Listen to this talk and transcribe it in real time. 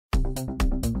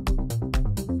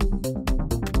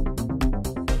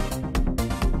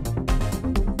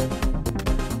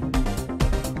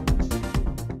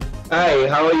Hi,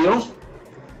 how are you?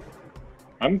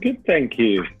 I'm good, thank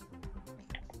you.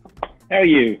 How are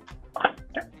you?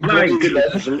 Good My as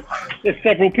goodness, well. there's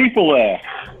several people there.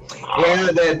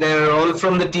 Yeah, they're all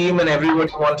from the team, and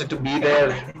everybody wanted to be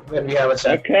there when we have a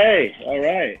chat. Okay, all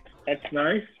right. That's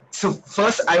nice. So,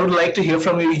 first, I would like to hear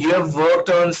from you. You have worked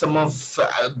on some of,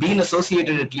 been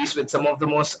associated at least with some of the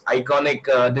most iconic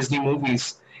Disney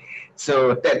movies.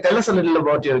 So, tell us a little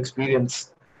about your experience.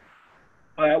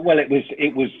 Well, it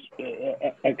was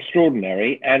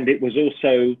extraordinary, and it was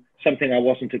also something I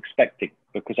wasn't expecting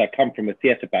because I come from a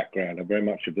theatre background. I'm very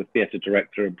much of a theatre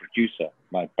director and producer.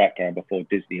 My background before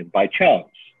Disney, and by chance,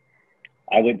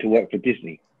 I went to work for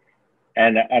Disney,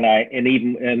 and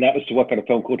that was to work on a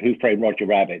film called Who Framed Roger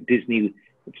Rabbit. Disney,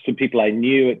 some people I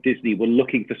knew at Disney were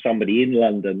looking for somebody in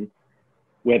London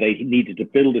where they needed to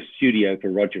build a studio for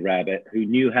Roger Rabbit who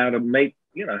knew how to make,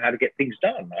 how to get things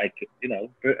done, like,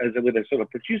 with a sort of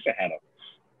producer hat on.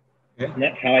 Yeah. And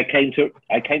that's how I came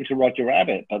to Roger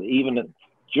Rabbit. But even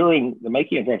during the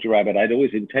making of Roger Rabbit, I'd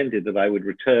always intended that I would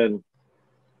return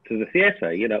to the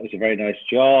theater. It was a very nice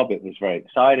job. It was very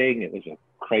exciting. It was a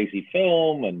crazy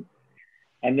film.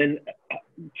 And then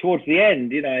towards the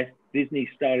end, Disney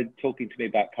started talking to me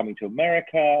about coming to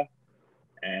America,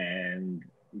 and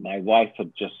my wife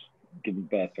had just given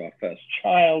birth to our first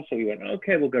child. So we went,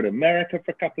 okay, we'll go to America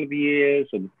for a couple of years.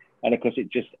 And of course, it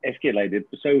just escalated.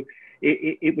 So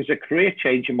it was a career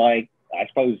change I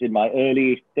suppose, in my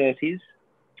early 30s,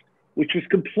 which was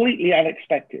completely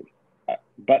unexpected.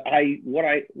 But what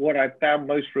I found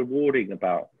most rewarding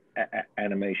about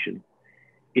animation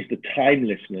is the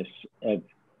timelessness of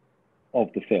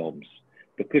the films,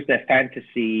 because they're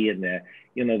fantasy, and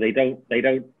they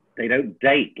don't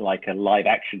date like a live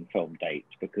action film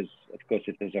dates, because of course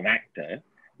if there's an actor,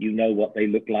 what they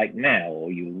look like now,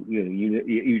 or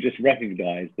you just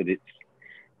recognize that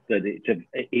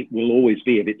it will always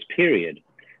be of its period.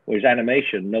 Whereas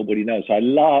animation, nobody knows. So I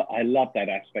love that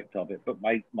aspect of it. But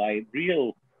my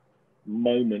real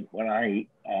moment when I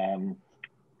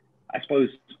suppose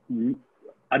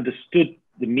understood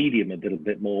the medium a little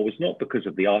bit more was not because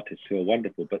of the artists, who are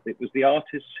wonderful, but it was the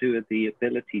artists who had the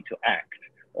ability to act,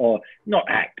 or not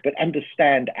act, but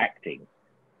understand acting.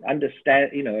 And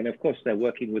of course they're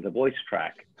working with a voice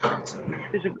track.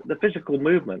 The physical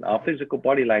movement, our physical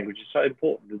body language is so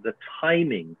important. The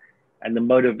timing and the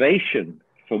motivation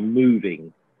for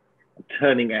moving,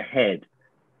 turning a head,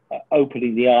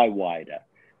 opening the eye wider.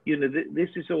 This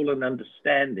is all an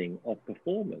understanding of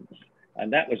performance.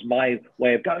 And that was my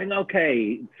way of going,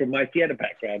 okay, from my theater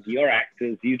background, you're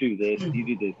actors, you do this, you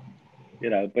do this,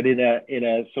 but in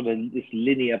a sort of this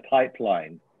linear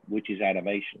pipeline, which is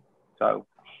animation. So,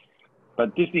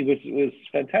 but Disney was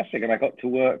fantastic, and I got to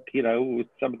work, with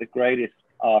some of the greatest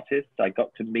artists. I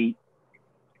got to meet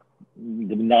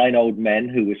the 9 old men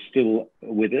who were still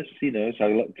with us, so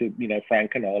I looked at,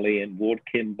 Frank and Ollie and Ward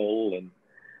Kimball, and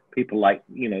people like,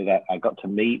 that I got to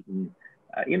meet. And,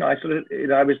 I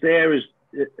was there as,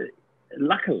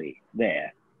 luckily,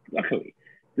 that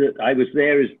I was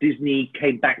there as Disney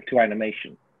came back to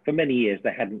animation. For many years,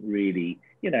 they hadn't really,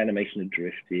 animation had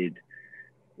drifted.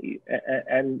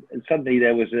 And suddenly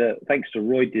there was thanks to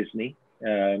Roy Disney,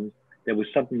 there was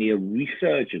suddenly a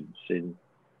resurgence in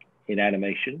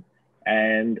animation,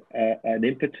 and an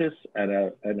impetus,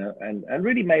 and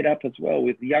really made up as well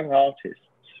with young artists,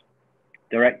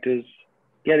 directors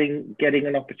getting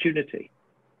an opportunity.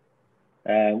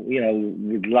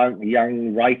 With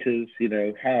young writers,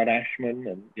 Howard Ashman,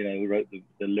 and who wrote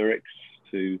the lyrics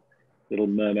to Little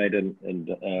Mermaid and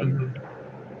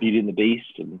Beauty and the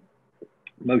Beast, and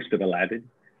most of Aladdin.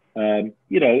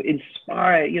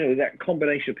 Inspire, that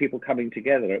combination of people coming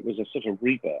together. It was a sort of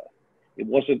rebirth. It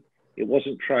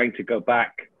wasn't trying to go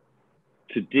back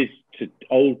to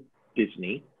old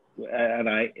Disney, and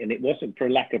it wasn't for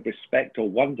a lack of respect or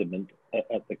wonderment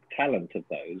at the talent of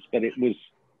those, but it was,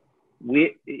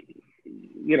 we're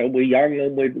young,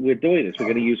 and we're doing this. We're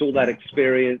going to use all that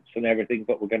experience and everything,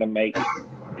 but we're going to make,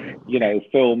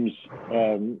 films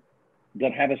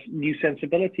that have a new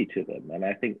sensibility to them. And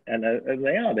I think, and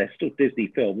they're still Disney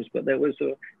films, but there was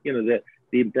the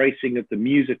embracing of the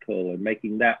musical and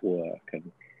making that work.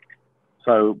 And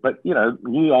so, but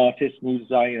new artists, new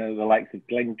design, the likes of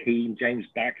Glenn Keane, James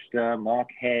Baxter, Mark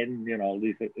Henn,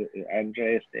 these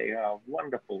Andreas, they are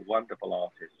wonderful, wonderful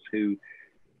artists who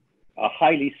are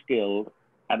highly skilled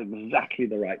at exactly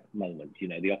the right moment.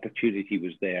 The opportunity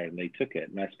was there, and they took it.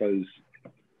 And I suppose,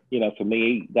 for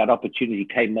me, that opportunity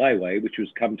came my way, which was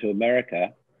come to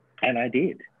America, and I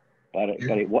did. But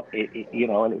it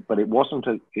wasn't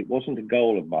a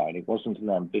goal of mine. It wasn't an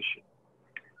ambition.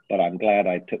 But I'm glad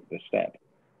I took the step.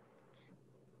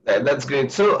 That's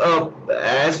great. So,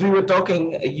 as we were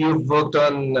talking, you've worked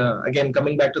on, again,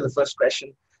 coming back to the first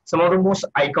question, some of the most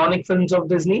iconic films of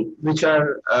Disney, which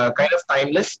are kind of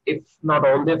timeless, if not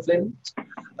all their films.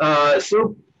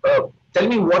 So, tell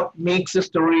me what makes a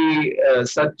story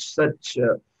such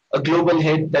a global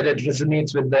hit that it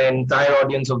resonates with the entire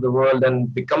audience of the world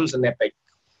and becomes an epic.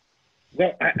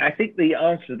 Well, I think the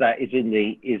answer to that is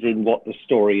in what the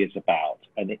story is about,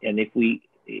 and if we,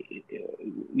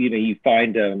 you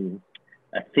find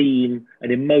a theme,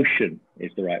 an emotion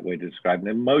is the right way to describe an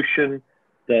emotion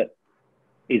that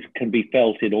is can be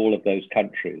felt in all of those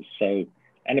countries. So,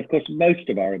 and of course, most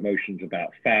of our emotions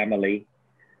about family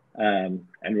and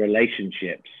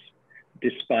relationships,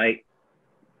 despite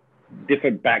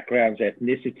different backgrounds,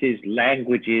 ethnicities,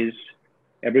 languages,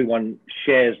 everyone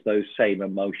shares those same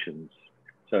emotions.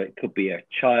 So it could be a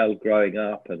child growing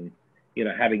up and,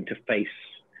 having to face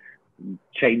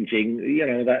changing,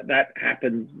 that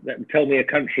happens. Tell me a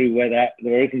country where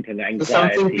there isn't an So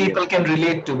something anxiety. people can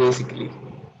relate to, basically.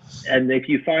 And if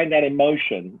you find that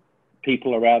emotion,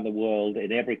 people around the world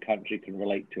in every country can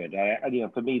relate to it.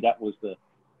 For me, that was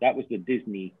the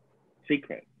Disney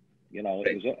secret. It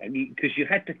was because you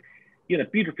had to,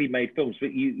 beautifully made films,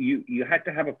 but you had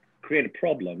to create a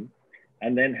problem,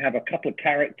 and then have a couple of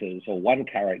characters or one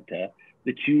character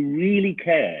that you really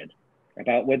cared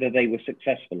about whether they were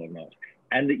successful or not,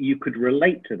 and that you could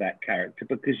relate to that character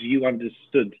because you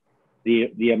understood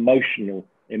the emotion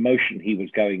he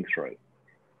was going through.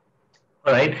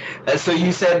 All right. So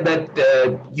you said that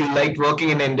you liked working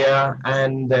in India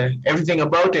and everything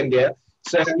about India.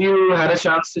 So have you had a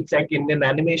chance to check Indian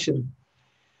animation?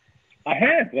 I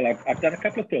have. Well, I've done a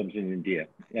couple of films in India.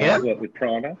 Yeah. I've worked with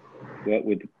Prana, worked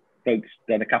with folks,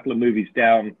 done a couple of movies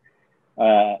down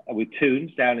with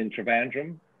Toons down in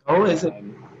Trivandrum. Oh, is it?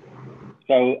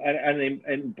 So,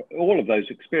 and all of those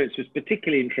experiences,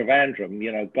 particularly in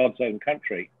Trivandrum, God's own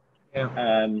country,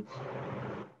 Yeah.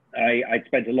 I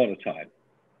spent a lot of time.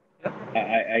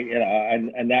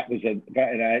 And that was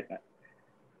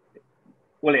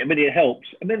well, I mean, it helps.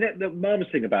 I mean, the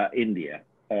marvelous thing about India,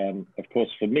 of course,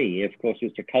 for me, of course,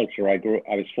 it's a culture I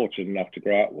was fortunate enough to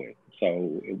grow up with.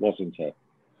 So it wasn't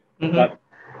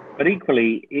but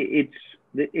equally,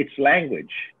 it's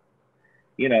language,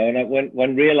 and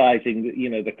when realizing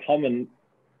that,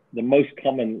 the most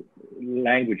common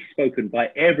language spoken by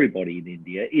everybody in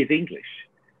India is English.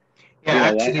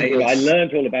 Yeah, actually, yes. I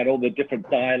learned all about all the different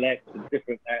dialects and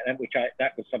different,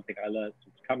 that was something I learned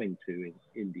since coming to in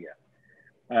India.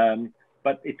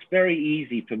 But it's very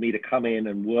easy for me to come in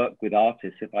and work with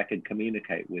artists if I can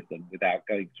communicate with them without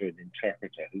going through an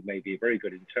interpreter who may be a very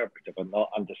good interpreter but not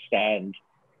understand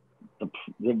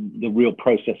the real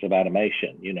process of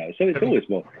animation. So it's always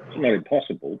it's not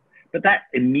impossible, but that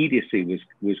immediacy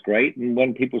was great. And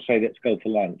when people say let's go for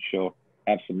lunch or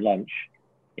have some lunch,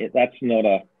 that's not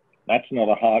a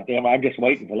hard thing. I'm just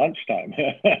waiting for lunchtime.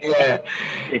 Yeah.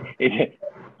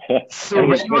 So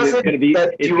when was it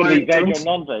that you were in veg Toons? or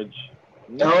non-veg.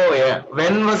 Oh yeah.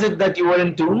 When was it that you were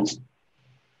in Toons?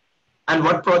 And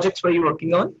what projects were you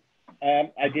working on?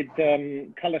 I did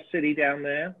Color City down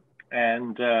there,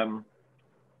 and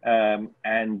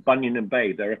Bunyan and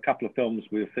Babe. There are a couple of films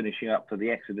we were finishing up for the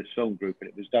Exodus Film Group, and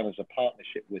it was done as a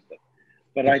partnership with them.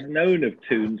 But I'd known of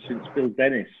Toons since Bill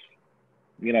Dennis,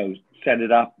 set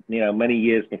it up, many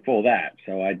years before that.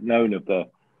 So I'd known of that.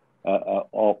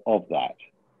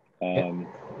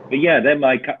 But yeah, they're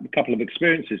my couple of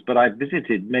experiences. But I've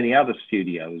visited many other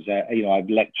studios. I've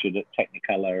lectured at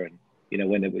Technicolor and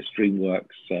when it was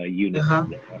DreamWorks unit.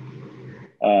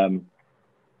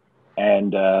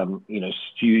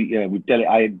 With Delhi,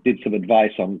 I did some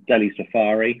advice on Delhi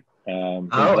Safari.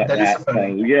 Delhi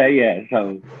Safari.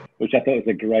 So which I thought was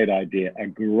a great idea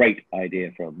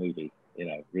for a movie.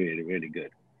 Really, really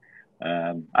good.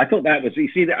 I thought that was,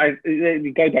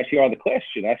 go back to your other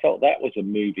question. I thought that was a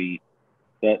movie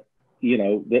that,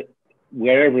 that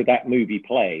wherever that movie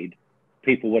played,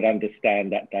 people would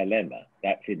understand that dilemma.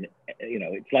 That's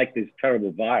it's like this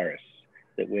terrible virus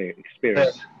that we're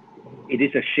experiencing. It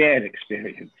is a shared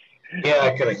experience.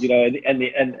 Yeah, correct.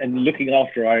 And looking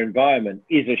after our environment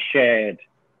is a shared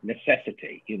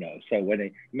necessity, so when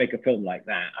you make a film like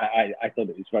that, I thought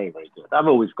it was very, very good. I've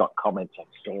always got comments on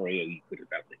story, or you could have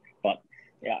done it, but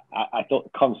yeah, I thought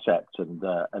the concept and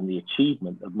the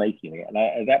achievement of making it,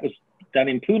 and that was done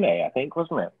in Pune, I think,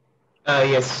 wasn't it?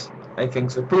 Yes, I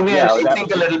think so. Pune, yeah, I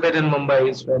think a little bit in Mumbai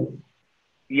as well.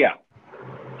 Yeah.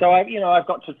 So I've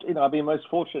got to, I've been most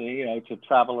fortunate, to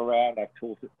travel around. I've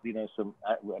taught, I've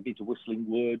been to Whistling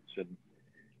Woods and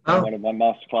one of my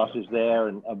master classes there,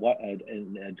 and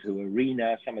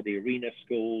to some of the arena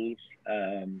schools.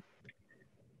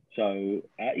 So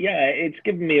yeah, it's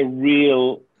given me a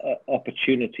real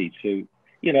opportunity to,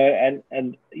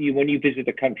 and when you visit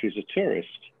a country as a tourist,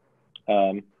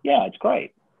 yeah, it's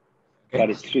great, Okay. but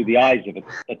it's through the eyes of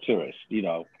a tourist,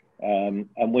 and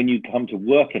when you come to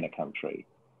work in a country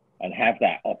and have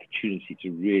that opportunity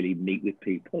to really meet with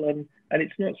people, and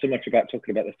it's not so much about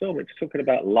talking about the film, it's talking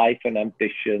about life and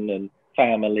ambition and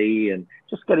family and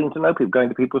just getting to know people, going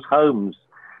to people's homes,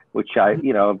 which I've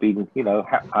been,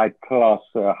 I class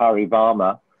Hari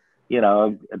Varma,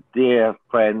 a dear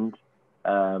friend.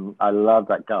 I love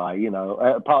that guy,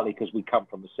 partly because we come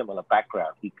from a similar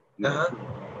background. He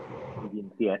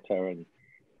Indian theatre, and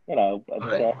but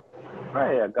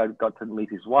I got to meet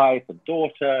his wife and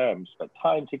daughter and spent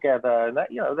time together, and that,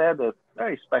 they're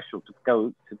very special to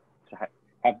go to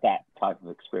have that type of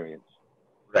experience.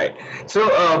 Right.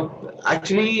 So,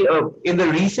 actually, in the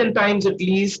recent times, at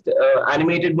least,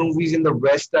 animated movies in the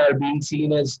West are being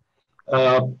seen as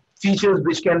uh, features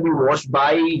which can be watched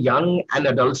by young and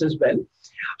adults as well.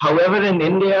 However, in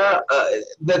India,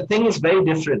 the thing is very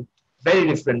different, very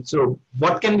different. So,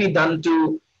 what can be done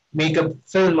to make a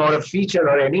film or a feature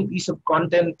or any piece of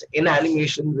content in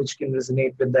animation which can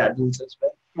resonate with the adults as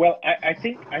well? Well, I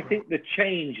think the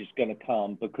change is going to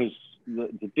come because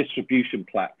the distribution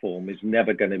platform is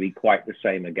never going to be quite the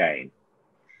same again.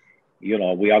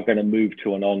 We are going to move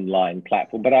to an online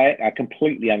platform, but I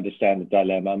completely understand the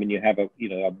dilemma. I mean, you have a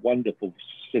wonderful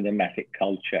cinematic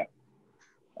culture,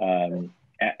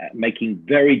 making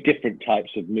very different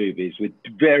types of movies with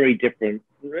very different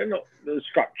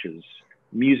structures,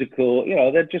 musical.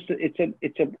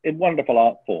 It's a wonderful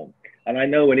art form. And I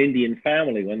know an Indian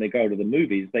family, when they go to the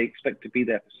movies, they expect to be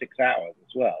there for 6 hours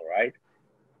as well, right?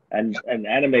 And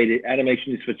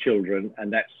animation is for children,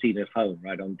 and that's seen at home,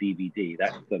 right, on DVD.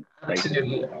 That's the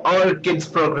Absolutely. All kids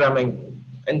programming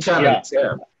and channels,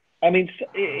 yeah. I mean,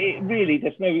 it really,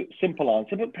 there's no simple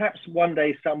answer, but perhaps one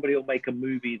day somebody will make a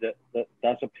movie that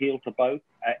does appeal to both,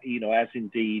 as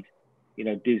indeed,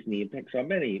 Disney and Pixar,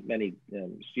 many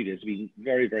studios have been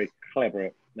very, very clever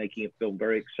at making a film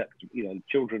very acceptable.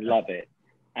 Children love it,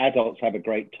 adults have a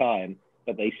great time,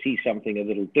 but they see something a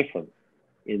little different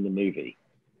in the movie.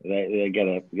 They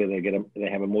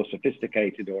have a more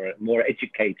sophisticated or a more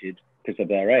educated, because of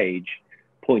their age,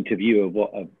 point of view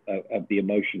of the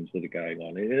emotions that are going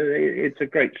on. It's a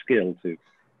great skill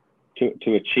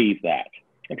to achieve that.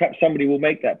 And perhaps somebody will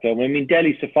make that film. I mean,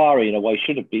 Delhi Safari, in a way,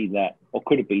 should have been that, or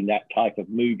could have been that type of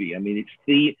movie. I mean,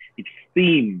 its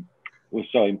theme was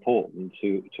so important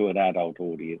to an adult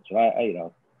audience.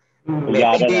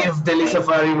 Maybe if Delhi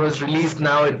Safari was released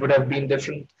now, it would have been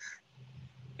different.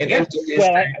 That's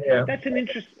a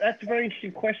very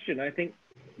interesting question. I think,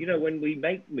 when we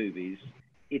make movies,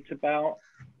 it's about,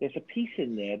 there's a piece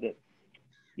in there that,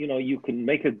 you can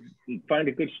find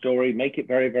a good story, make it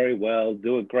very, very well,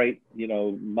 do a great,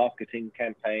 marketing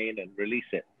campaign and release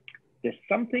it. There's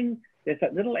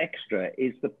that little extra,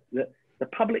 is the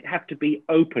public have to be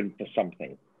open for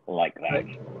something like that.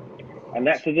 Right. And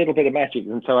that's a little bit of magic.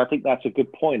 And so I think that's a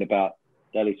good point about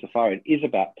Delhi Safari. It is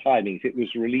about timing. If it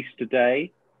was released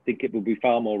today, I think it would be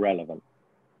far more relevant,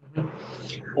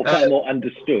 or far more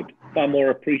understood, far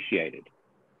more appreciated.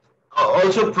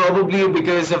 Also, probably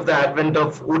because of the advent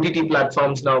of OTT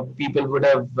platforms now, people would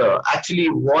have actually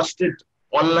watched it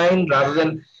online rather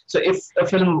than. So, if a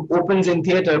film opens in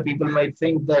theater, people might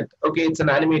think that, okay, it's an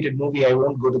animated movie, I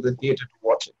won't go to the theater to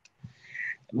watch it.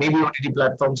 Maybe OTT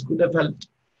platforms could have helped.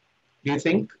 Do you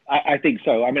think? I think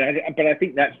so. I mean, but I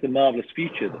think that's the marvelous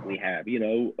future that we have.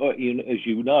 As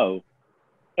you know,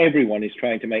 everyone is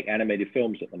trying to make animated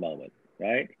films at the moment,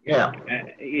 right? Yeah.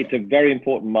 It's a very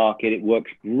important market. It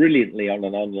works brilliantly on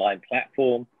an online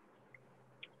platform,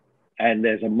 and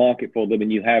there's a market for them.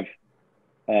 And you have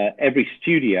every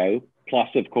studio, plus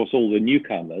of course all the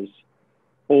newcomers,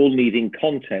 all needing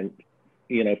content,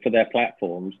 for their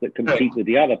platforms that compete with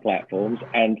the other platforms,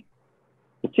 and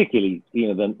particularly,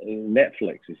 the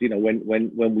Netflixes.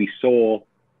 When we saw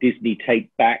Disney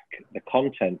take back the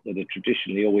content that had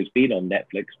traditionally always been on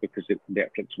Netflix, because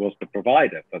Netflix was the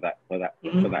provider for that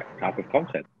type of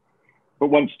content. But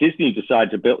once Disney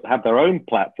decided to have their own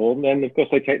platform, then of course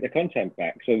they take the content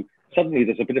back. So suddenly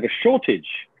there's a bit of a shortage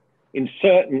in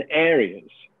certain areas,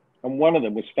 and one of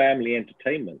them was family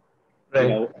entertainment,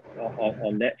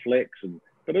 on Netflix,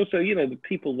 but also the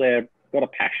people there got a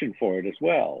passion for it as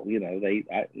well.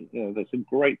 There's some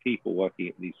great people working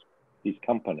at these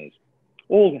companies,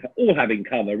 all having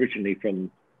come originally from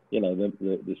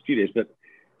the studios, but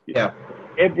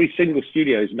every single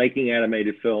studio is making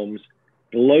animated films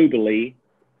globally.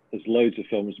 There's loads of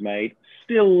films made.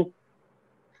 Still,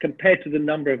 compared to the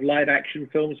number of live action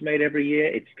films made every year,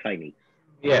 it's tiny.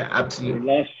 Yeah, I mean,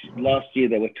 absolutely. last year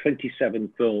there were 27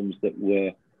 films that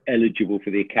were eligible for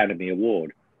the Academy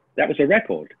Award. That was a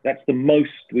record. That's the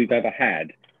most we've ever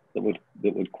had that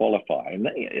would qualify. And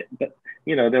but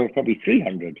there were probably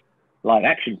 300 live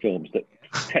action films that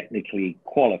technically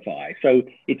qualify. So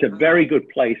it's a very good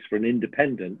place for an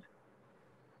independent.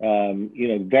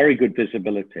 Very good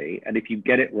visibility. And if you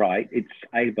get it right,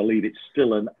 I believe it's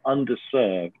still an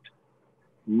underserved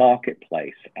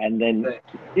marketplace. And then Right.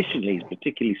 additionally,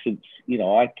 particularly since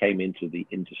I came into the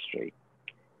industry,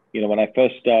 when I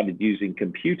first started using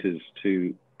computers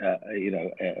to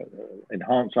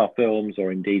enhance our films,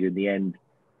 or indeed in the end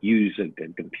use a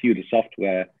computer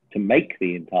software to make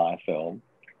the entire film,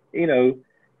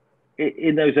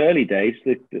 in those early days,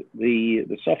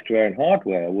 the software and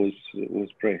hardware was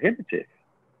prohibitive.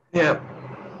 Yeah.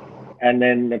 And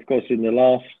then, of course, in the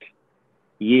last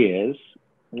years,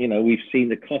 we've seen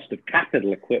the cost of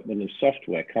capital equipment and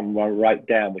software come right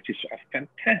down, which is a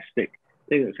fantastic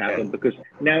thing that's Yeah. happened, because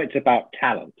now it's about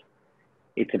talent.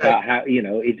 It's Right. about how,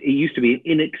 it used to be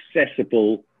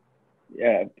inaccessible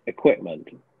equipment,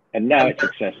 and now And it's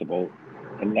accessible.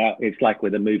 And now it's like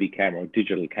with a movie camera or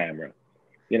digital camera.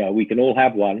 We can all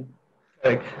have one.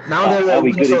 correct. Now there are Are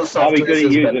we open good at source are we good softwares at as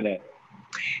well. using it?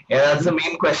 Yeah, that's the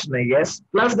main question, I guess.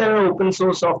 Plus, there are open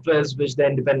source softwares which the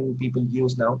independent people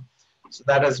use now, so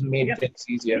that has made Yeah, things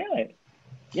easier. yeah,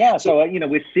 yeah. So So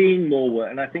we're seeing more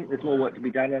work, and I think there's more work to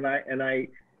be done. And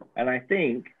I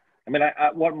think,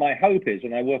 what my hope is,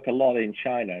 and I work a lot in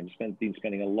China. Been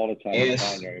spending a lot of time in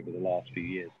yes, China over the last few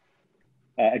years.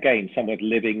 Again, somewhere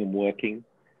living and working.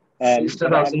 since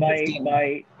But my 2015.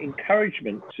 my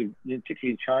encouragement to,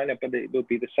 particularly in China, but it will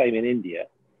be the same in India,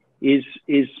 is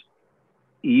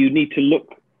you need to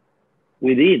look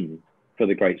within for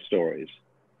the great stories.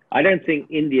 I don't think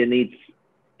India needs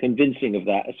convincing of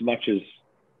that as much as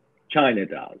China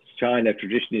does. China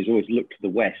traditionally has always looked to the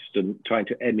West and trying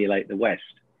to emulate the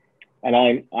West. And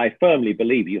I firmly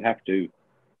believe you have to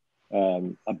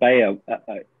obey a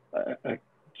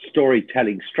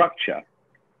storytelling structure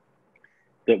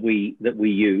that we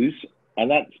use,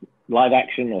 and that's live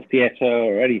action or theatre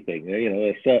or anything. There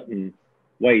are certain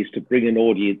ways to bring an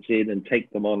audience in and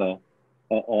take them on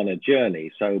a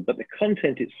journey. So, but the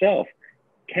content itself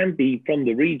can be from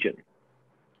the region,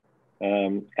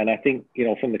 and I think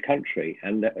from the country.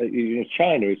 And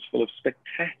China is full of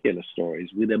spectacular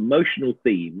stories with emotional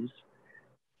themes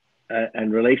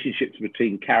and relationships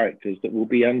between characters that will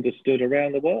be understood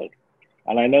around the world.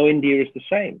 And I know India is the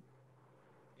same.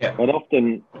 Yeah. But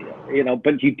often,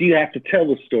 but you do have to tell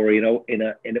the story,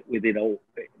 within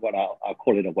what I'll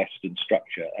call it a Western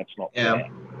structure. That's not Yeah.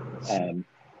 fair.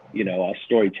 Our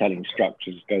storytelling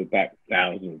structures go back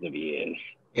thousands of years.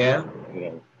 Yeah.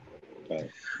 So.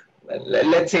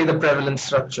 Let's say the prevalent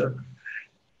structure.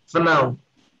 For now,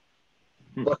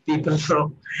 Hmm. what people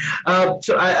know.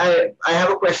 So I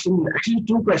have a question, actually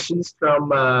two questions from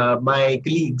my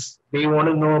colleagues. They want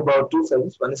to know about two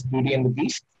films. One is Beauty and the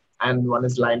Beast, and one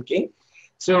is Lion King.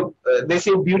 So they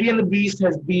say Beauty and the Beast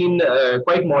has been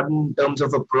quite modern in terms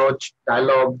of approach,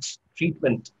 dialogues,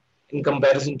 treatment in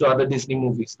comparison to other Disney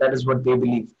movies. That is what they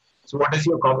believe. So what is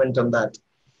your comment on that?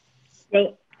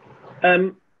 Well,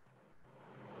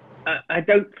 I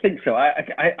don't think so.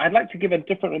 I'd like to give a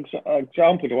different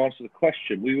example to answer the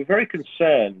question. We were very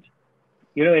concerned,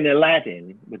 in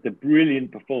Aladdin, with the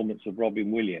brilliant performance of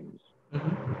Robin Williams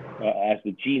as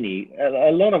the genie.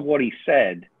 A lot of what he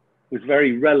said was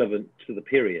very relevant to the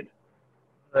period.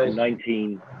 Right. In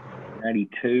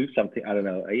 1992, something, I don't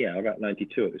know, yeah, about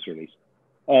 92 it was released.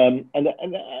 And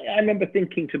I remember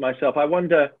thinking to myself, I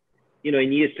wonder,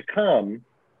 in years to come,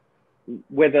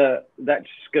 whether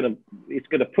it's gonna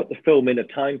put the film in a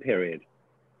time period,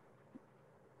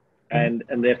 and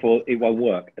therefore it won't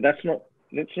work. That's not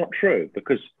true,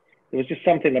 because there was just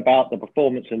something about the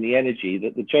performance and the energy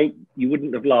that the joke, you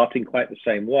wouldn't have laughed in quite the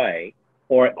same way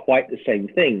or at quite the same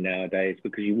thing nowadays,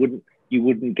 because you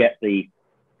wouldn't get the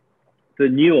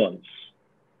nuance,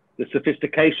 the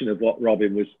sophistication of what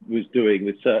Robin was doing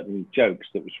with certain jokes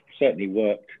that was certainly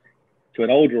worked to an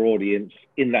older audience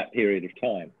in that period of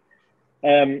time.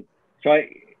 So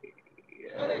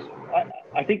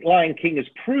I think Lion King has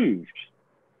proved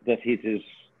that it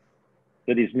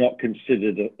is not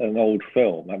considered an old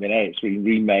film. It's been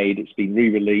remade, it's been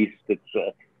re-released,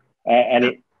 and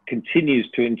it continues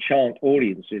to enchant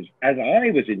audiences, as I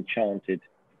was enchanted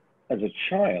as a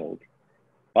child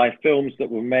by films that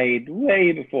were made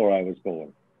way before I was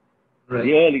born.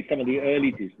 Right. Some of the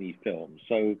early Disney films.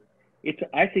 So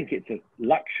I think it's a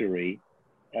luxury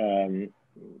that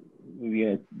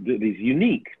is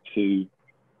unique to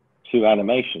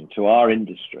animation, to our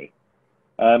industry.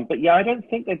 But yeah, I don't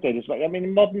think they did as much. I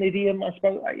mean, modern idiom, I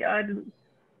suppose. Yeah, I didn't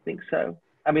think so.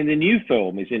 I mean, the new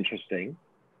film is interesting.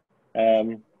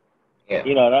 Yeah.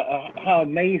 You know, how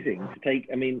amazing to take.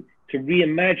 I mean, to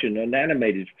reimagine an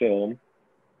animated film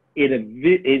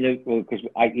well, because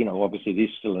you know, obviously it is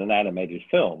still an animated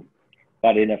film,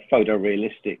 but in a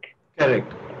photorealistic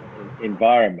Correct.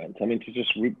 environment. I mean, to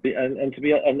just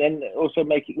and then also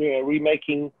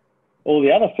remaking all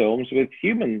the other films with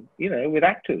human, you know, with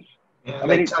actors. Yeah, I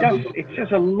mean, like it's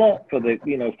just a lot for the,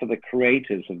 you know, for the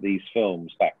creators of these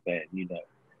films back then. You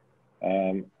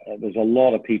know, there's a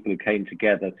lot of people who came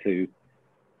together to,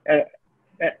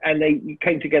 and they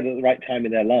came together at the right time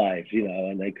in their lives, you know,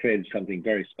 and they created something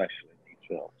very special in these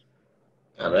films.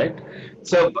 All right.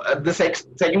 So the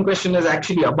second question is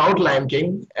actually about Lion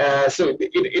King. So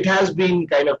it has been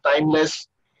kind of timeless.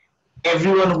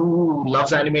 Everyone who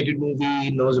loves animated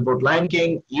movie knows about Lion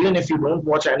King. Even if you don't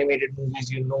watch animated movies,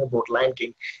 you know about Lion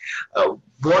King.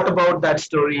 What about that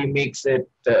story makes it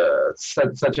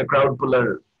such a crowd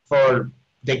puller for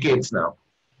decades now?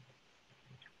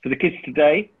 For the kids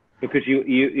today, because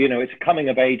you know, it's a coming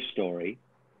of age story,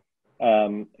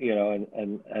 you know,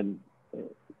 and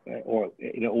or,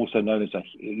 you know, also known as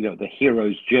you know, the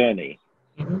hero's journey.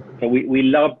 Mm-hmm. So we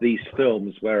love these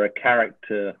films where a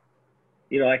character,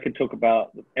 you know, I could talk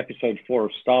about Episode 4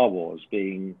 of Star Wars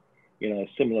being, you know, a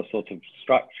similar sort of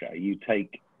structure. You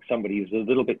take somebody who's a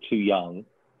little bit too young,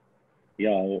 you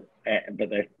know, but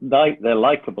they're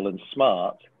likable and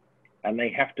smart, and they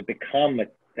have to become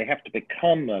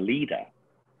a leader.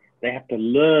 They have to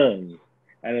learn,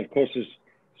 and of course,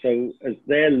 as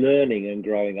they're learning and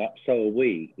growing up, so are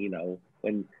we. You know,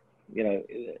 when, you know,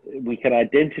 we can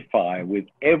identify with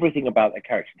everything about the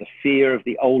character. The fear of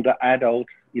the older adult,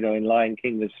 you know, in Lion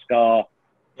King, the Scar.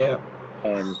 Yeah.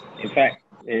 In fact,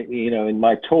 you know, in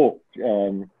my talk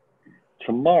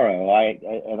tomorrow,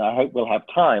 I hope we'll have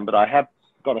time, but I have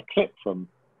got a clip from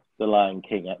the Lion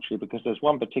King, actually, because there's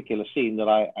one particular scene that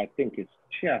I think is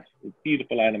just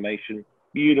beautiful animation,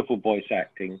 beautiful voice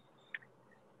acting,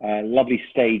 lovely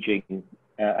staging,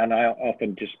 and I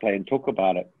often just play and talk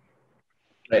about it.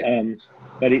 Right.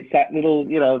 But it's that little,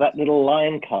 you know, that little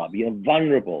lion cub, you know,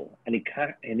 vulnerable, and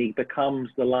he becomes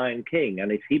the Lion King.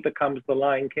 And if he becomes the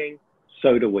Lion King,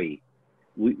 so do we.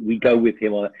 We go with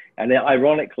him on it. And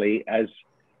ironically, as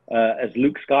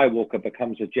Luke Skywalker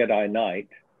becomes a Jedi Knight,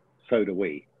 so do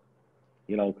we.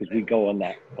 You know, because we go on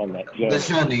that journey. The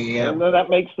journey, yeah. And that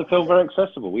makes the film very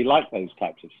accessible. We like those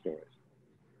types of stories.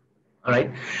 All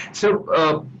right.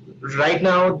 So right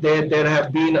now there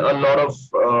have been a lot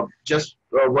of just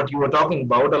what you were talking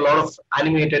about, a lot of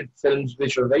animated films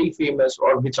which are very famous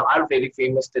or which are very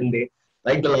famous till day,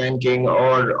 like The Lion King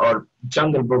or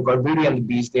Jungle Book or Beauty and the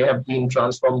Beast. They have been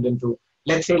transformed into,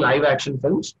 let's say, live action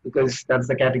films, because that's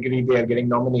the category they are getting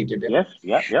nominated in.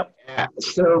 Yes. Yep.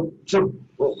 So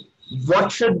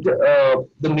what should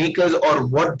the makers, or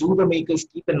what do the makers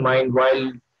keep in mind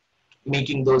while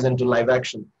making those into live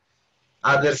action?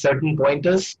 Are there certain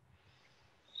pointers?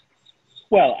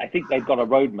 Well, I think they've got a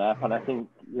roadmap, and I think,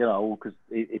 you know, because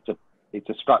it's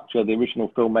a structure. The original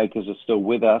filmmakers are still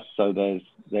with us, so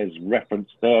there's reference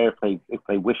there if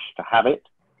they wish to have it.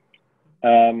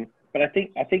 But I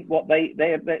think what they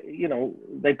you know,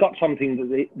 they've got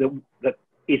something that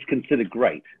is considered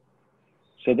great.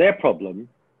 So their problem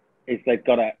is they've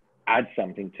got to add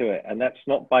something to it, and that's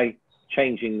not by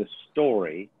changing the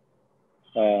story,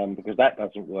 because that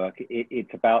doesn't work.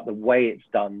 It's about the way it's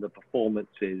done, the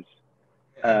performances.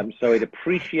 So it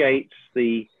appreciates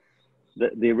the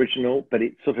original, but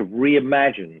it's sort of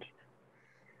reimagined.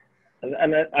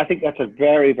 And I think that's a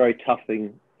very, very tough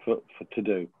thing to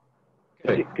do.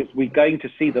 Because we're going to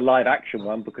see the live action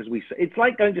one, because it's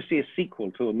like going to see a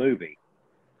sequel to a movie.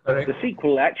 Correct. The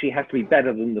sequel actually has to be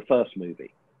better than the first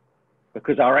movie,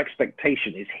 because our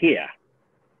expectation is here,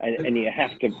 and you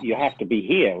have to be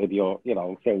here with your, you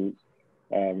know, so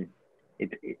and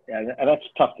that's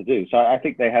tough to do. So I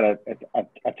think they had a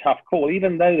tough call,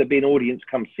 even though there'd been audience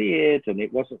come see it, and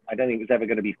it wasn't, I don't think it was ever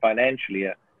going to be financially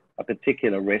a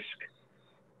particular risk,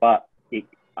 but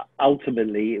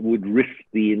ultimately it would risk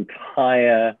the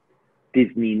entire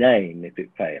Disney name if it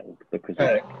failed, because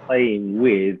it's playing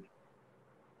with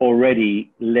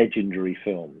already legendary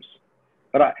films.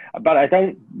 But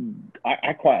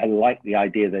I quite like the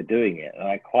idea they're doing it,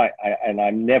 and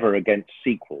I'm never against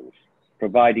sequels,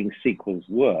 providing sequels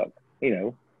work, you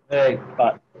know. Right.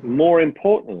 But more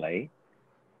importantly,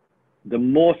 the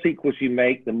more sequels you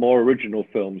make, the more original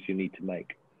films you need to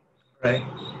make. Right.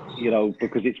 You know,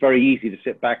 because it's very easy to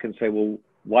sit back and say, well,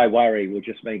 why worry? We'll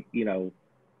just make, you know,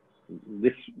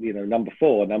 this, number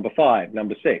 4, number 5,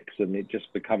 number 6, and it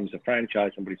just becomes a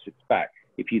franchise. Somebody sits back.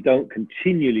 If you don't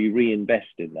continually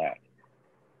reinvest in that,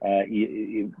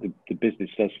 the business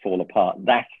does fall apart.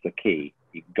 That's the key.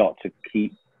 You've got to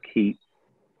keep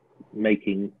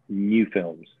making new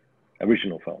films,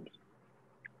 original films.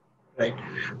 Right.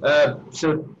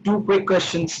 So 2 quick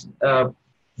questions.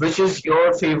 Which is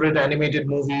your favorite animated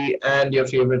movie and your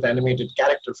favorite animated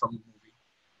character from the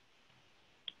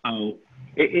movie? Oh,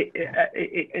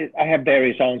 I have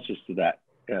various answers to that.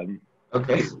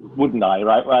 Okay. Wouldn't I?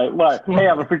 Right. Well, hey,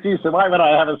 I'm a producer. Why would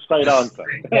I have a straight answer?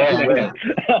 Yeah.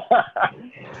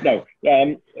 No.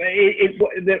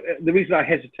 The reason I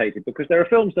hesitated, because there are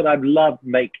films that I've loved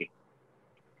making,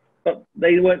 but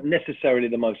they weren't necessarily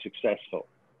the most successful.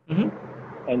 Mm-hmm.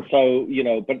 And so,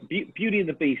 but Beauty and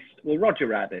the Beast, well, Roger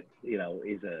Rabbit,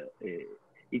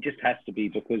 it just has to be,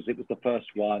 because it was the first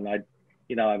one. I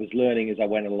was learning as I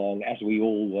went along, as we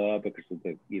all were, because of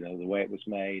the way it was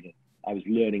made. I was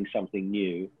learning something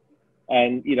new.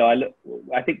 And,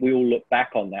 I think we all look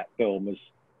back on that film as,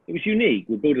 it was unique.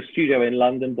 We built a studio in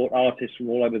London, brought artists from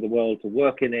all over the world to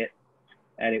work in it.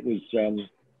 And it was, and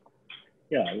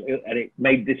it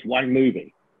made this one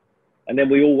movie. And then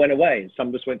we all went away, and some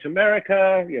of us went to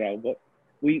America, but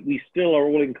we still are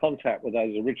all in contact with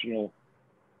those original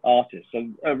artists. So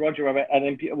Roger Rabbit, and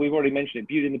then we've already mentioned it,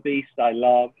 Beauty and the Beast, I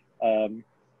love. And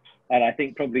I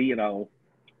think probably,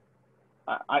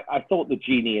 I thought the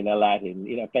genie in Aladdin,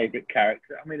 favorite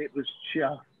character. I mean, it was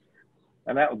just,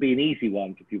 and that would be an easy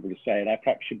one for people to say. And I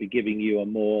perhaps should be giving you a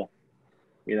more,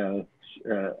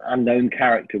 unknown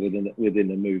character within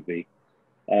the movie.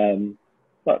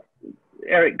 But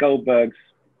Eric Goldberg's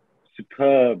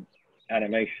superb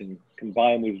animation,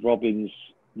 combined with Robin's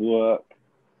work,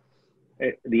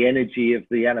 the energy of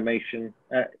the animation,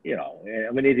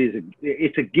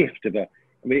 it's a gift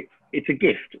it's a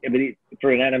gift.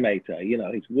 For an animator,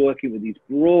 he's working with these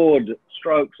broad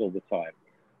strokes all the time.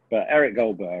 But Eric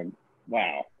Goldberg,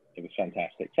 wow, it was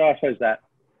fantastic. So I suppose that.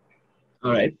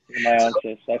 All right. My answer.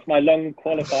 So that's my long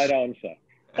qualified answer.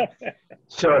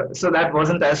 Sure. So that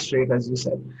wasn't as straight as you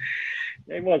said.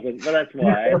 It wasn't, but that's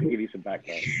why I have to give you some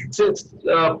background. So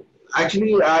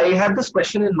actually, I had this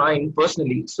question in mind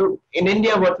personally. So in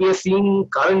India, what we are seeing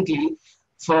currently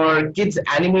for kids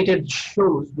animated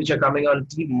shows which are coming on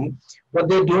TV, what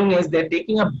they're doing is they're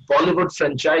taking up Bollywood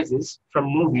franchises from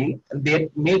movie and they're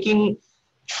making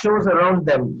shows around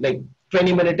them, like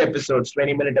 20-minute episodes,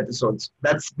 20-minute episodes.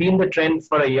 That's been the trend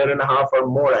for a year and a half or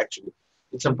more, actually.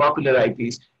 It's some popular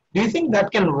IPs. Do you think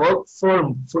that can work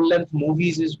for full-length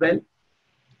movies as well?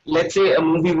 Let's say a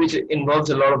movie which involves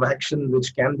a lot of action,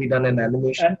 which can be done in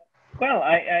animation. Well,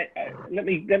 let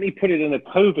me put it in a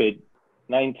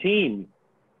COVID-19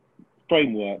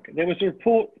 framework. There was a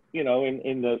report, in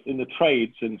the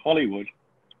trades in Hollywood,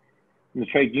 in the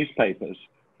trade newspapers,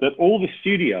 that all the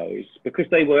studios, because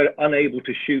they were unable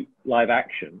to shoot live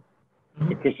action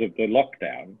because of the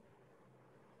lockdown,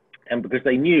 and because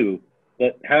they knew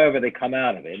that however they come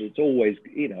out of it, it's always,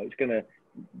 it's going to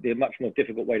be a much more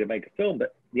difficult way to make a film.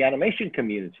 But the animation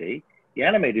community, the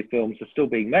animated films are still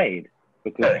being made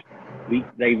because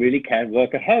they really can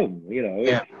work at home,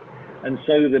 Yeah. And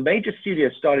so the major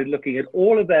studios started looking at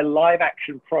all of their live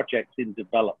action projects in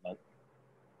development.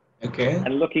 Okay.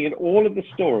 And looking at all of the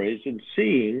stories and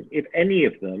seeing if any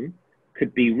of them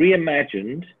could be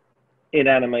reimagined in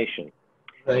animation.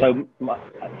 Right.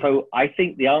 So I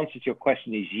think the answer to your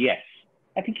question is yes.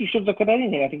 I think you should look at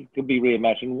anything. I think it could be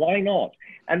reimagined. Why not?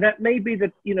 And that may be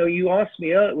that, you asked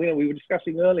me earlier, we were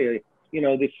discussing earlier,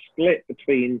 this split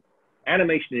between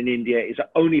animation in India is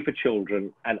only for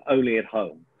children and only at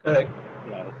home. Correct.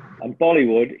 And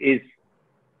Bollywood is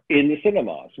in the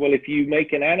cinemas. Well, if you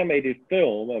make an animated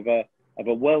film of a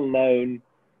well-known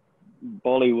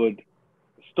Bollywood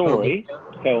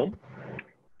film,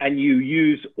 and you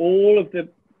use all of the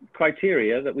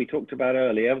criteria that we talked about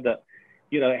earlier, that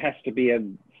it has to be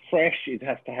it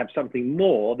has to have something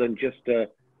more than just a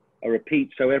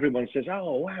repeat. So everyone says,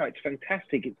 oh, wow, it's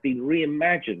fantastic. It's been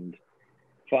reimagined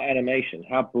for animation.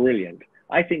 How brilliant.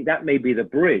 I think that may be the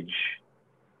bridge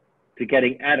to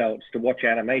getting adults to watch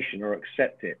animation or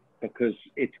accept it, because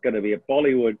it's going to be a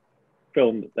Bollywood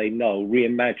film that they know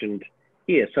reimagined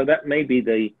here. So that may be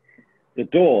the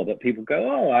door that people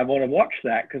go, oh, I want to watch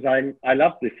that because I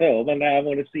love the film and now I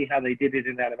want to see how they did it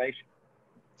in animation.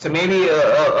 So maybe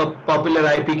a popular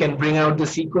IP can bring out the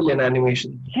sequel in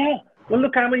animation. Yeah. Well,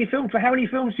 look how many films do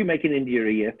you make in India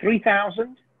a year?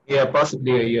 3,000? Yeah,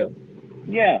 possibly a year.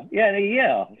 Yeah.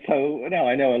 So now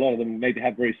I know a lot of them maybe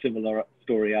have very similar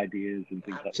story ideas and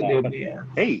things like that. But, yeah.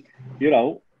 hey,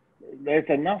 there's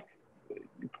enough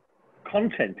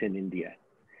content in India.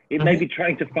 It may be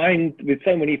trying to find, with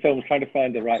so many films, trying to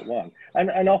find the right one.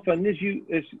 And often, as you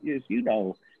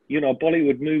know,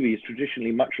 Bollywood movie is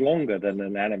traditionally much longer than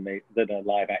than a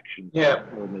live action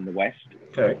film in the West.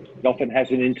 Correct. It often has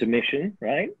an intermission,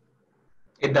 right?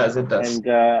 It does. It does. And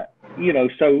you know,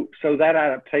 so that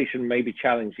adaptation may be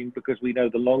challenging because we know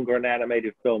the longer an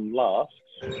animated film lasts,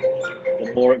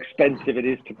 the more expensive it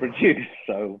is to produce.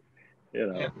 So, you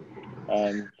know,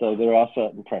 so there are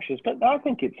certain pressures. But I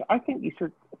think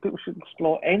people should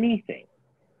explore anything.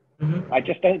 I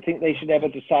just don't think they should ever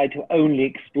decide to only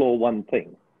explore one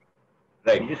thing.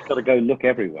 Right. You just got to go look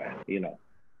everywhere, you know.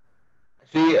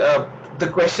 See, the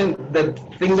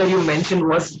thing that you mentioned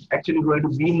was actually going to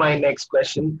be my next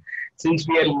question. Since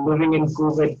we are living in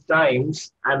COVID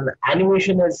times, and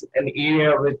animation is an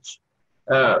area which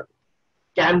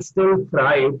can still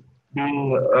thrive,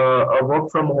 being a work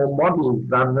from home model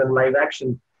rather than live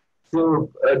action.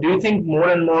 So, do you think more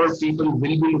and more people will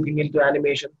be looking into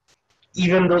animation,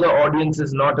 even though the audience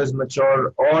is not as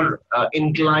mature or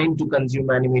inclined to consume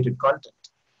animated content?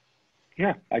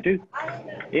 Yeah, I do.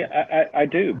 Yeah, I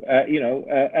do. You know,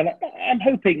 and I'm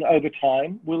hoping over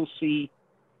time we'll see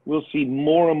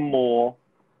more and more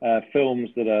films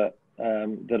that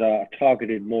are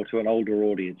targeted more to an older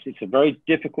audience. It's a very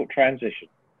difficult transition,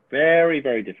 very,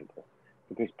 very difficult,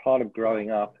 because part of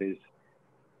growing up is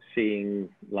seeing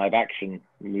live action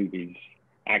movies,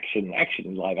 action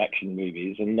live action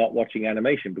movies, and not watching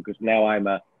animation, because now I'm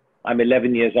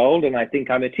 11 years old and I think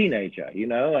I'm a teenager. You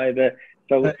know,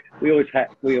 so we always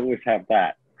have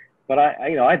that. But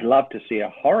I'd love to see a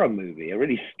horror movie, a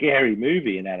really scary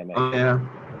movie in animation. Yeah.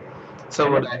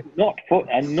 So not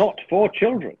for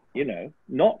children, you know,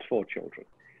 not for children.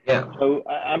 Yeah. So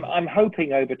I'm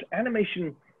hoping over to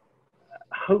animation.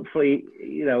 Hopefully,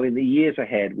 you know, in the years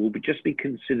ahead, will just be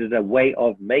considered a way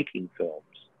of making films,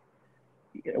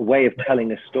 a way of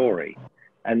telling a story,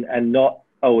 and not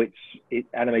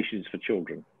animation is for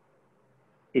children.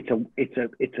 It's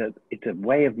a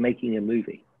way of making a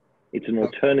movie. It's an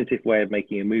alternative way of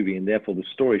making a movie, and therefore the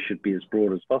story should be as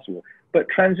broad as possible. But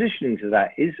transitioning to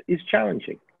that is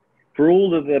challenging, for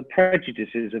all of the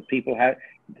prejudices of people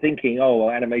thinking, oh, well,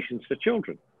 animation's for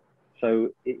children. So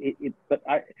but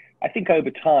I think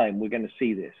over time we're going to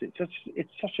see this.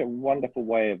 It's such a wonderful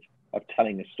way of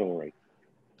telling a story.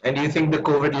 And do you think the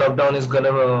COVID lockdown is going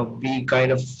to be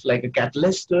kind of like a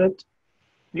catalyst to it?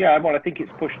 Yeah, well, I think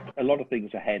it's pushed a lot of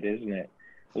things ahead, isn't it?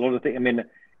 A lot of things. I mean,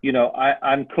 you know,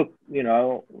 I'm cook. You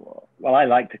know, well, I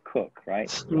like to cook, right?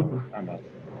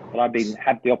 But I've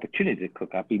had the opportunity to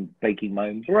cook. I've been baking my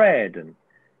own bread, and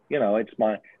you know,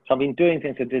 so I've been doing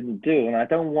things I didn't do, and I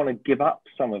don't want to give up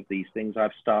some of these things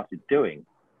I've started doing.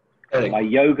 My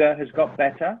yoga has got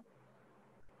better.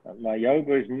 My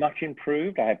yoga is much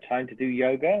improved. I have time to do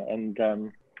yoga, and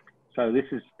so this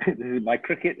is my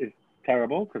cricket is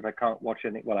terrible because I can't watch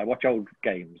any. Well, I watch old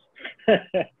games,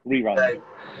 reruns.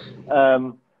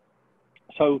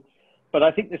 But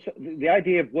I think the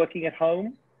idea of working at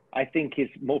home, I think, is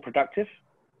more productive.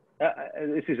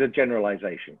 This is a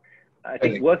generalization. I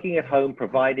think working at home,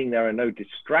 providing there are no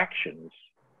distractions,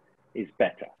 is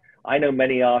better. I know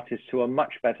many artists who are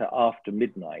much better after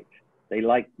midnight. They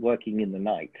like working in the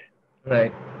night.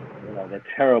 Right. You know, they're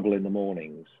terrible in the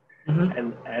mornings.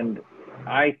 And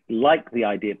I like the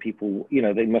idea people, you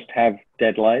know, they must have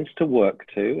deadlines to work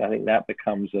to. I think that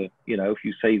becomes you know, if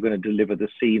you say you're going to deliver the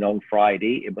scene on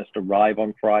Friday, it must arrive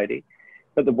on Friday.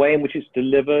 But the way in which it's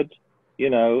delivered, you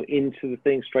know, into the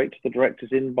thing, straight to the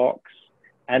director's inbox,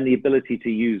 and the ability to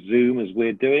use Zoom as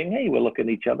we're doing, hey, we're looking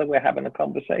at each other, we're having a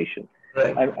conversation.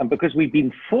 Right. And because we've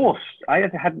been forced, I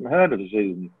hadn't heard of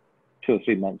Zoom 2 or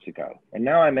 3 months ago, and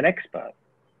now I'm an expert.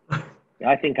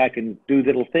 I think I can do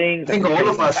little things. I think all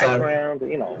of us are.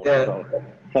 You know, Yeah.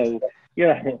 so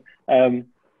yeah,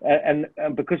 and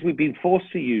because we've been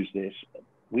forced to use this,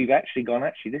 we've actually gone,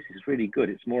 this is really good.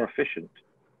 It's more efficient.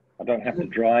 I don't have to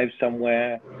drive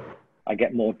somewhere. I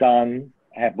get more done.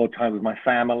 I have more time with my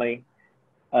family.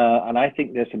 And I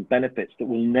think there's some benefits that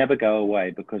will never go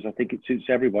away because I think it suits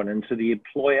everyone. And to the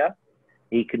employer,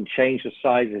 he can change the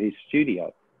size of his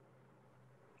studio.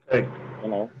 Right. You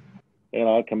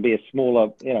know, it can be a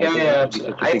smaller, you know. Yeah.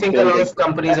 I think a lot of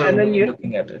companies are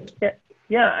looking at it.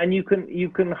 Yeah, and you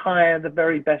can hire the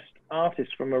very best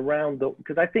artists from around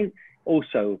because I think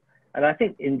also, and I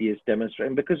think India's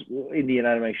demonstrating, because Indian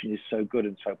animation is so good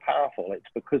and so powerful, it's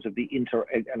because of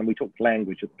and we talked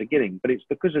language at the beginning, but it's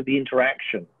because of the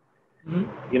interaction,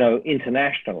 you know,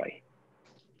 internationally.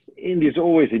 India's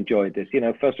always enjoyed this, you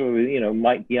know, first of all, you know,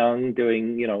 Mike Young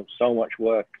doing, you know, so much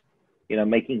work, you know,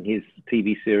 making his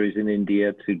TV series in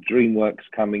India, to DreamWorks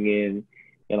coming in,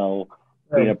 you know,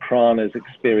 you Right. know, Prana's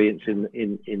experience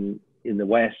in the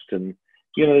West, and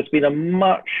you know, there's been a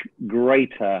much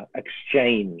greater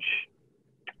exchange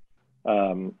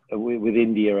with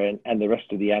India and the rest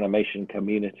of the animation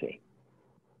community.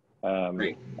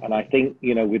 Right. And I think,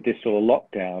 you know, with this sort of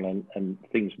lockdown and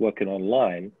things working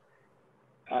online,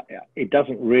 it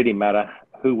doesn't really matter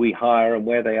who we hire and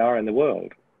where they are in the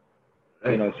world.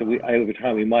 Right. You know, so over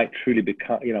time we might truly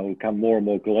become more and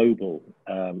more global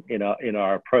in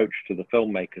our approach to the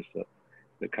filmmakers that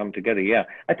come together. Yeah,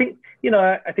 I think, you know,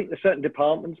 I think the certain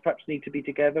departments perhaps need to be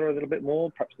together a little bit more.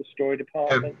 Perhaps the story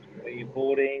department,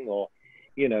 boarding, or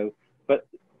you know, but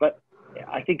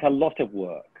I think a lot of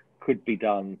work could be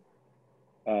done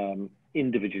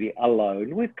individually,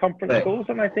 alone, with conference Right. calls,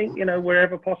 and I think, you know,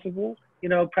 wherever possible, you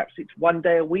know, perhaps it's one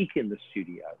day a week in the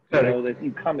studio, you know, that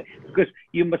you come in, because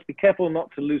you must be careful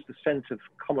not to lose the sense of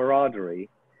camaraderie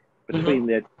between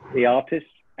the artist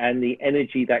and the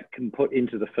energy that can put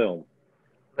into the film.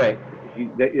 Right.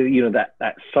 You know,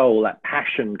 that soul, that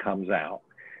passion comes out,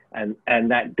 and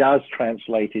that does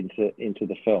translate into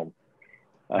the film.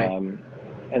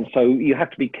 And so you have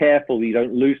to be careful you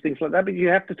don't lose things like that, but you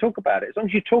have to talk about it. As long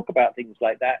as you talk about things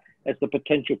like that as the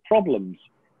potential problems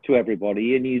to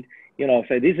everybody, and you know,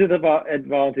 say these are the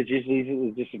advantages, these are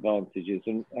the disadvantages,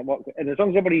 and as long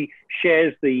as everybody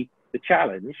shares the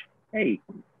challenge, hey,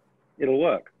 it'll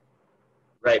work.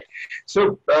 Right.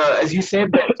 So, as you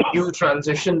said, that you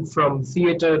transitioned from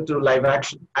theater to live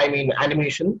action, I mean,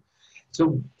 animation.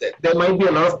 So, there might be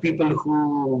a lot of people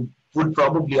who would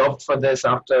probably opt for this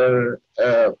after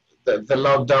the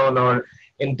lockdown, or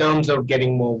in terms of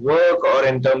getting more work, or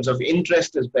in terms of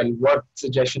interest as well. What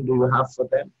suggestion do you have for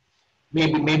them?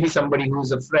 Maybe somebody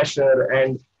who's a fresher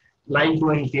and like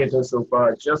doing theater so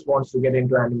far, just wants to get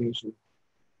into animation.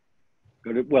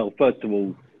 Well, first of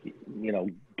all, you know,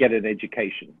 get an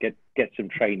education, get some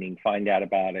training, find out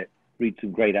about it, read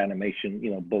some great animation,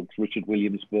 you know, books, Richard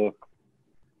Williams' book,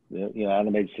 you know,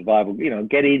 Animated Survival, you know,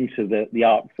 get into the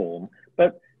art form.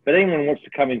 But anyone who wants to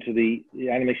come into the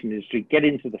animation industry, get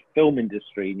into the film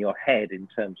industry in your head in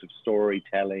terms of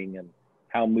storytelling and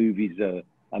how movies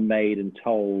are made and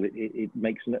told. It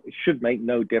should make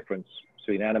no difference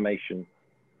between animation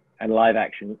and live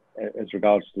action as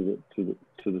regards to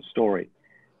the story.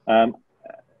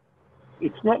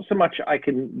 It's not so much I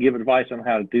can give advice on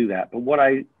how to do that, but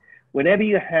whenever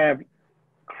you have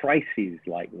crises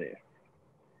like this,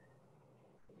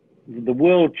 the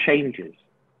world changes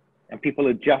and people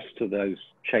adjust to those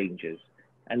changes.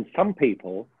 And some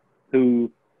people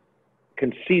who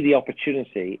can see the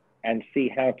opportunity and see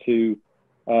how to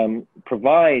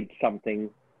provide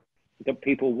something that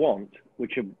people want,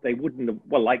 which they wouldn't have,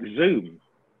 well, like Zoom.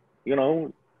 You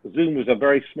know, Zoom was a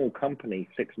very small company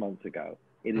 6 months ago.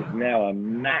 It is now a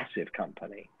massive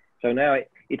company. So now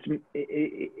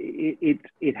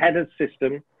it had a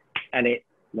system, and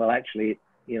actually,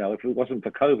 you know, if it wasn't for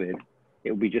COVID,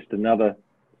 it would be just another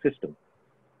system.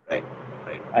 Right.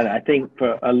 Right. And I think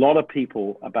for a lot of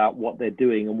people about what they're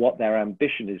doing and what their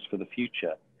ambition is for the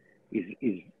future is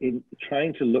in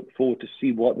trying to look forward to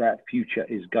see what that future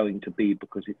is going to be,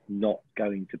 because it's not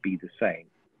going to be the same.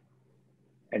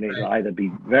 And it'll either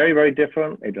be very, very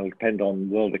different. It'll depend on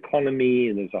world economy,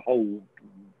 and there's a whole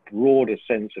broader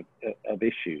sense of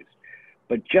issues.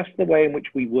 But just the way in which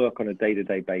we work on a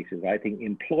day-to-day basis, I think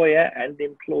employer and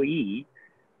employee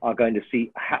are going to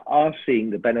are seeing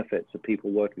the benefits of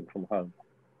people working from home.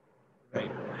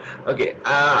 Right. Okay.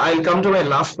 I'll come to my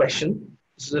last question.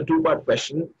 This is a two-part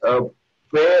question.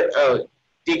 Where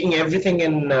taking everything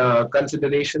in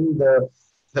consideration,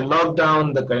 the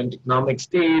lockdown, the current economic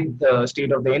state, the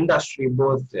state of the industry,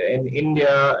 both in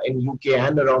India, in UK,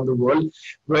 and around the world,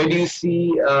 where do you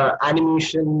see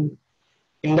animation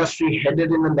industry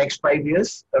headed in the next 5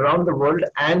 years around the world,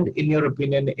 and in your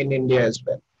opinion, in India as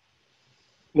well?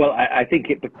 Well, I think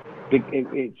it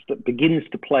begins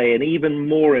to play an even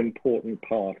more important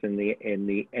part in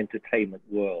the entertainment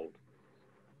world.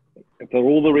 For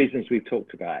all the reasons we've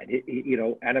talked about, you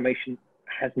know, animation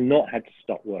has not had to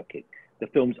stop working. The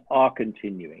films are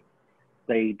continuing.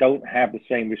 They don't have the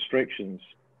same restrictions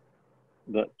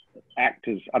that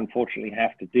actors unfortunately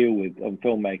have to deal with on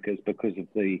filmmakers because of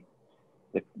the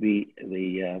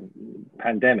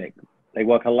pandemic. They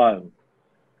work alone,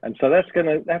 and so that's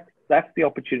the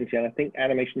opportunity. And I think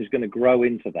animation is going to grow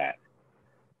into that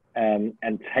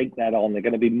and take that on. They're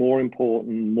going to be more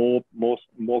important. More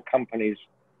companies,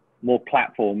 more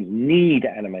platforms need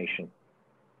animation.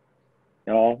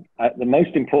 You know, the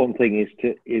most important thing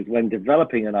is when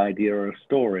developing an idea or a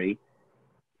story,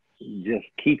 just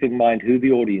keep in mind who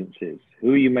the audience is,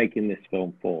 who are you making this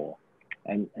film for,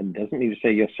 and doesn't mean to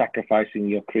say you're sacrificing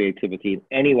your creativity in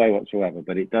any way whatsoever,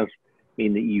 but it does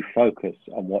mean that you focus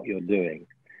on what you're doing,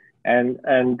 and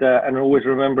always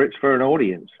remember it's for an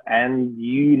audience, and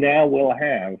you now will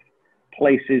have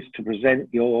places to present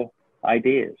your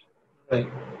ideas. Right,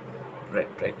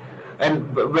 right.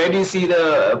 And where do you see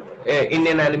the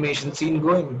Indian animation scene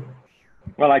going?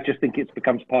 Well, I just think it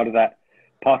becomes part of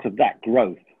that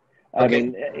growth. I Okay.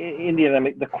 mean, Indian,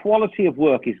 the quality of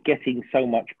work is getting so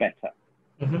much better.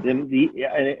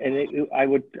 I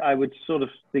would sort of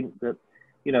think that,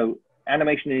 you know,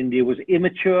 animation in India was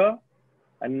immature,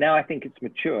 and now I think it's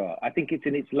mature. I think it's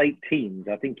in its late teens.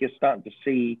 I think you're starting to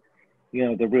see, you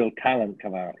know, the real talent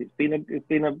come out. It's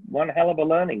been a one hell of a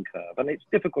learning curve, and it's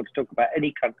difficult to talk about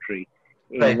any country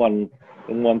in one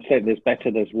sense. There's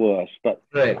better, there's worse, but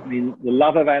I mean, the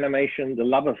love of animation, the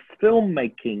love of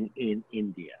filmmaking in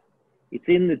India, it's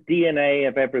in the DNA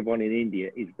of everyone in India.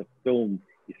 Is the film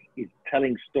is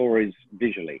telling stories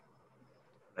visually.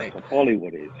 Right. That's what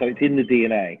Bollywood is. So it's in the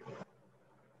DNA.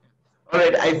 All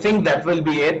right, I think that will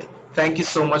be it. Thank you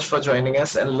so much for joining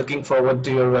us, and looking forward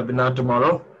to your webinar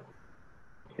tomorrow.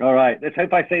 All right, let's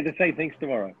hope I say the same things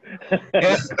tomorrow.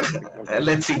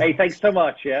 Let's see. Hey, thanks so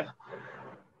much, yeah?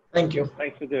 Thank you.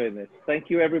 Thanks for doing this. Thank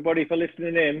you, everybody, for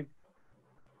listening in.